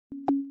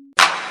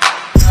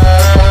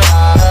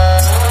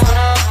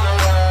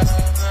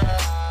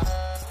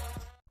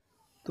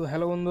তো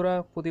হ্যালো বন্ধুরা,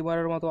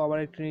 প্রতিবারের মতো আবার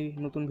একটি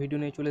নতুন ভিডিও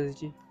নিয়ে চলে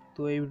এসেছি।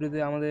 তো এই ভিডিওতে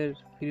আমাদের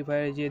ফ্রি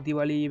ফায়ারে যে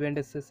দিওয়ালি ইভেন্ট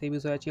এসেছে সেই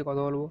বিষয়ে আজকে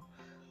কথা বলবো।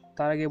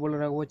 তার আগে বলে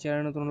রাখবো,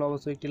 চ্যানেল নতুন হলে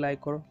অবশ্যই একটি লাইক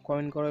করো,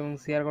 কমেন্ট করো এবং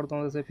শেয়ার করো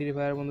তোমাদের সেই ফ্রি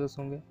ফায়ার বন্ধুদের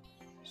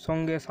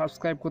সঙ্গে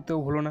সাবস্ক্রাইব করতেও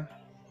ভুলো না।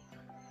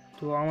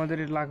 তো আমাদের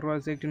লাক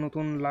রয়েছে, একটি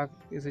নতুন লাক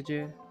এসেছে।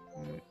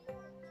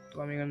 তো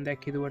আমি এখানে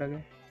দেখিয়ে দেবো এটাকে।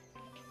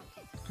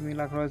 তুমি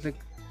লাক রয়েছে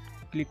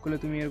ক্লিক করলে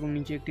তুমি এরকম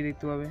নিচে একটি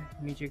দেখতে পাবে,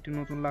 নিচে একটি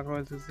নতুন লাক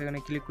রয়েছে, সেখানে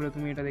ক্লিক করলে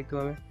তুমি এটা দেখতে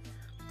পাবে।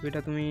 তো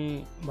এটা তুমি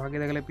ভাগে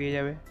দেখালে পেয়ে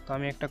যাবে। তো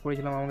আমি একটা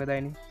করেছিলাম, আমাকে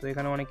দেয়নি। তো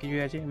এখানে অনেক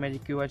কিছুই আছে,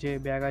 ম্যাজিক কিউব আছে,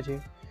 ব্যাগ আছে,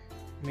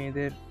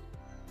 মেয়েদের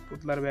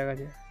পুতলার ব্যাগ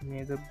আছে,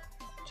 মেয়েদের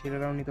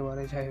ছেলেরাও নিতে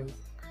পারে যাই হোক।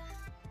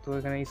 তো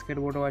এখানে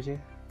স্কেটবোর্ডও আছে,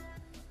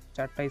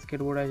 4টা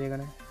স্কেটবোর্ড আছে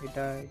এখানে,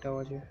 এটাও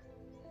আছে।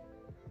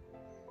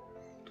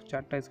 তো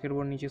 4টা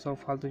স্কেটবোর্ড, নিচে সব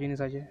ফালতু জিনিস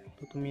আছে।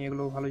 তো তুমি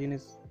এগুলো ভালো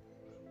জিনিস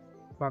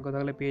ভাগ্য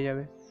থাকলে পেয়ে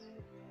যাবে।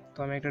 তো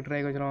আমি একটা ট্রাই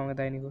করেছিলাম, আমাকে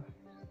দেয়নি গো।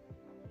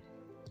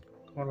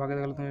 তোমার ভাগ্যে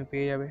থাকলে তুমি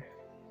পেয়ে যাবে।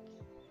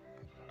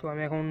 তো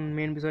আমি এখন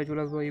মেন বিষয়ে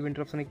চলে আসবো। ইভেন্ট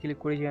অপশানে ক্লিক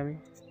করেছি আমি।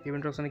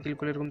 ইভেন্ট অপশানে ক্লিক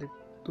করলে এরকম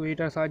তো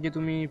এটার সাহায্যে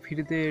তুমি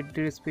ফ্রিতে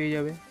ড্রেস পেয়ে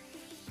যাবে।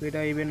 তো এটা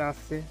ইভেন্ট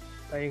আসছে,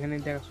 তাই এখানে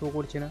দেখা শো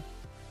করছে না।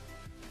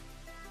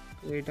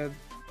 তো এটা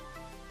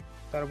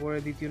তারপরে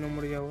দ্বিতীয়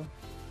নম্বরে যাব।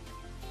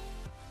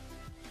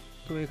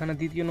 তো এখানে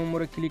দ্বিতীয়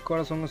নম্বরে ক্লিক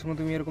করার সঙ্গে সঙ্গে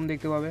তুমি এরকম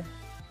দেখতে পাবে,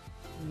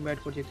 ইনভাইট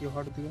করছে তুই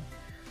হট দিকে।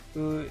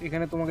 তো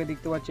এখানে তোমাকে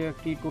দেখতে পাচ্ছ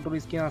একটি টোটোর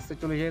স্ক্রিন আসতে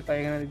চলেছে, তাই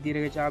এখানে দিয়ে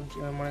রেখেছে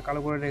মানে কালো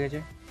করে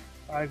রেখেছে।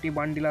 আর একটি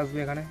বান্ডিল আসবে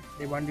এখানে,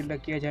 এই বান্ডিলটা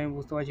কী আছে আমি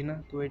বুঝতে পারছি না।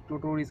 তো এই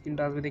টোটোর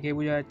স্ক্রিনটা আসবে দেখে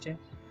বোঝা যাচ্ছে।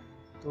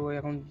 তো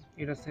এখন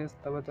এটা শেষ,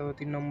 তারপর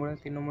 3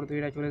 নম্বরে তো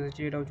এটা চলে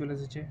এসেছে, এটাও চলে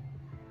এসেছে।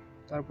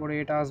 তারপরে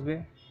এটা আসবে,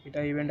 এটা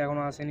ইভেন্ট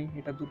এখনও আসেনি,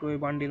 এটা দুটোই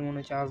বান্ডিল মনে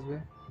হচ্ছে আসবে।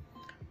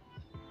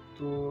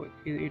 তো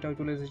এটাও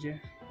চলে এসেছে।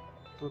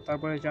 তো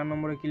তারপরে 4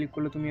 নম্বরে ক্লিক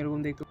করলে তুমি এরকম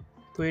দেখতে।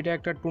 তো এটা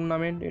একটা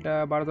টুর্নামেন্ট, এটা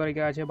 12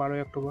 তারিখে আছে,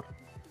 12ই অক্টোবর।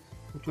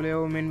 তো চলে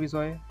যাবো মেন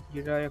বিষয়ে,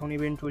 যেটা এখন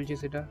ইভেন্ট চলছে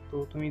সেটা। তো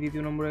তুমি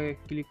দ্বিতীয় নম্বরে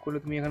ক্লিক করলে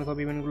তুমি এখানে সব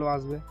ইভেন্টগুলো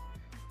আসবে।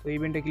 তো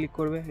ইভেন্টে ক্লিক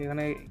করবে,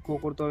 এখানে গো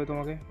করতে হবে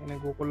তোমাকে। এখানে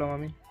গো করলাম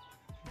আমি,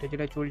 এটা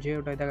যেটা চলছে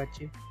ওটাই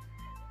দেখাচ্ছি।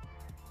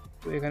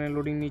 তো এখানে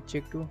লোডিং নিচ্ছে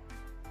একটু।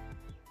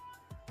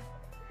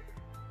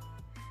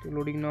 তো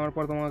লোডিং নেওয়ার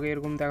পর তোমাকে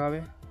এরকম দেখাবে।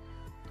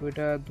 তো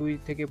এটা 2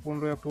 থেকে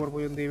 15 অক্টোবর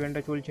পর্যন্ত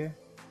ইভেন্টটা চলছে।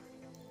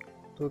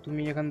 তো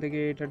তুমি এখান থেকে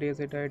এটা ডেস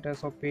এটা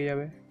সব পেয়ে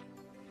যাবে।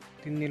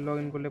 3 দিন লগ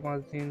ইন করলে,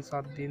 5 দিন,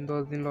 7 দিন,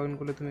 10 দিন লগ ইন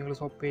করলে তুমি এগুলো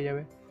সব পেয়ে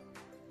যাবে।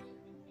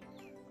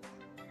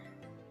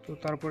 তো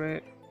তারপরে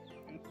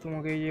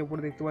তোমাকে এই যে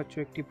উপরে দেখতে পাচ্ছ,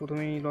 একটি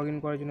প্রথমেই লগ ইন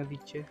করার জন্য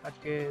দিচ্ছে,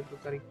 আজকে 2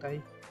 তারিখ, তাই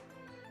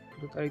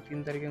 2 তারিখ 3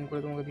 তারিখ এরকম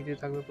করে তোমাকে দিতে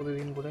থাকবে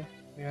প্রতিদিন করে।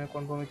 এখানে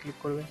কনফার্মে ক্লিক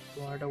করবে,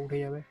 তোমার এটা উঠে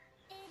যাবে।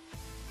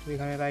 তো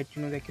এখানে রাইট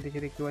চিহ্ন দেখিয়েছে,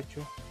 দেখতে পাচ্ছ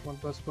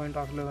 10 পয়েন্ট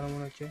আসলে এখানে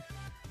মনে হচ্ছে।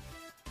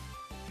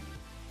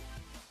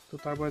 তো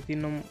তারপরে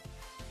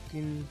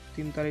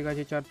 3 তারিখ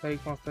আছে, 4 তারিখ,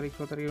 5 তারিখ,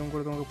 6 তারিখ এরকম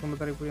করে তোমাকে 15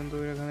 তারিখ পর্যন্ত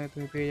এখানে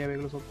তুমি পেয়ে যাবে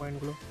এগুলো সব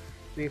পয়েন্টগুলো।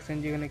 তো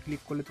এক্সচেঞ্জে এখানে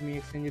ক্লিক করলে তুমি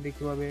এক্সচেঞ্জে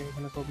দেখতে পাবে,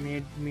 এখানে সব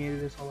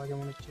মেয়েদের সব আছে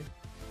মনে হচ্ছে।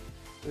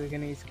 তো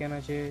এখানে স্ক্যান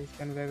আছে,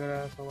 স্ক্যান ব্যাগেরা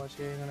সব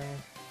আছে, এখানে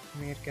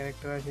মেয়ের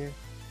ক্যারেক্টার আছে,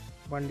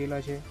 বান্ডিল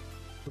আছে।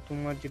 তো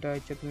তোমার যেটা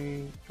ইচ্ছা তুমি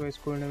চয়েস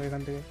করে নেবে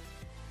এখান থেকে।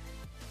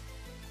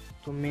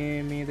 তো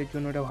মেয়েদের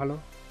জন্য এটা ভালো,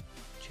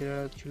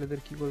 ছেলেদের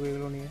কী করবে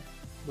এগুলো নিয়ে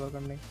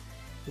দরকার নেই।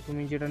 তো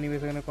তুমি যেটা নেবে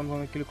সেখানে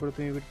কনফার্মে ক্লিক করে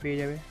তুমি পেয়ে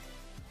যাবে।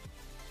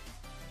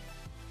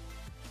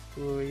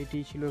 তো এটি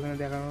ছিল এখানে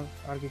দেখানোর,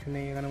 আর কিছু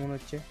নেই এখানে মনে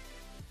হচ্ছে।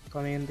 তো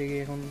আমি এখান থেকে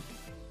এখন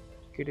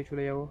কেটে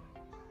চলে যাব,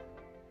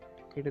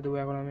 কেটে দেবো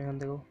এখন আমি এখান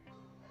থেকেও।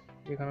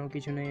 এখানেও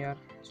কিছু নেই, আর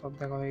সব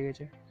দেখা হয়ে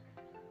গেছে।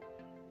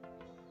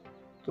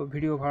 তো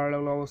ভিডিও ভালো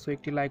লাগলে অবশ্যই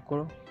একটি লাইক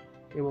করো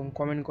এবং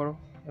কমেন্ট করো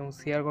এবং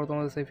শেয়ার করো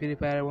তোমাদের সেই ফ্রি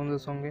ফায়ার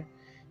বন্ধুদের সঙ্গে।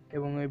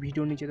 এবং এই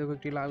ভিডিও নিচে দেখো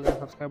একটি লাল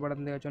সাবস্ক্রাইব বাটন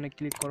দেওয়া আছে, অনেক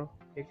ক্লিক করো।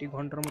 একটি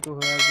ঘন্টার মতো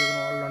হয়ে আসবে,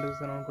 কোনো অল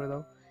নোটিফিকেশন অন করে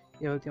দাও,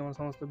 এ হয়তো আমার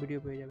সমস্ত ভিডিও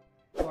পেয়ে যাবে।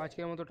 তো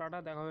আজকের মতো টাটা,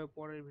 দেখা হবে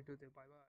পরের ভিডিওতে, বাই বাই।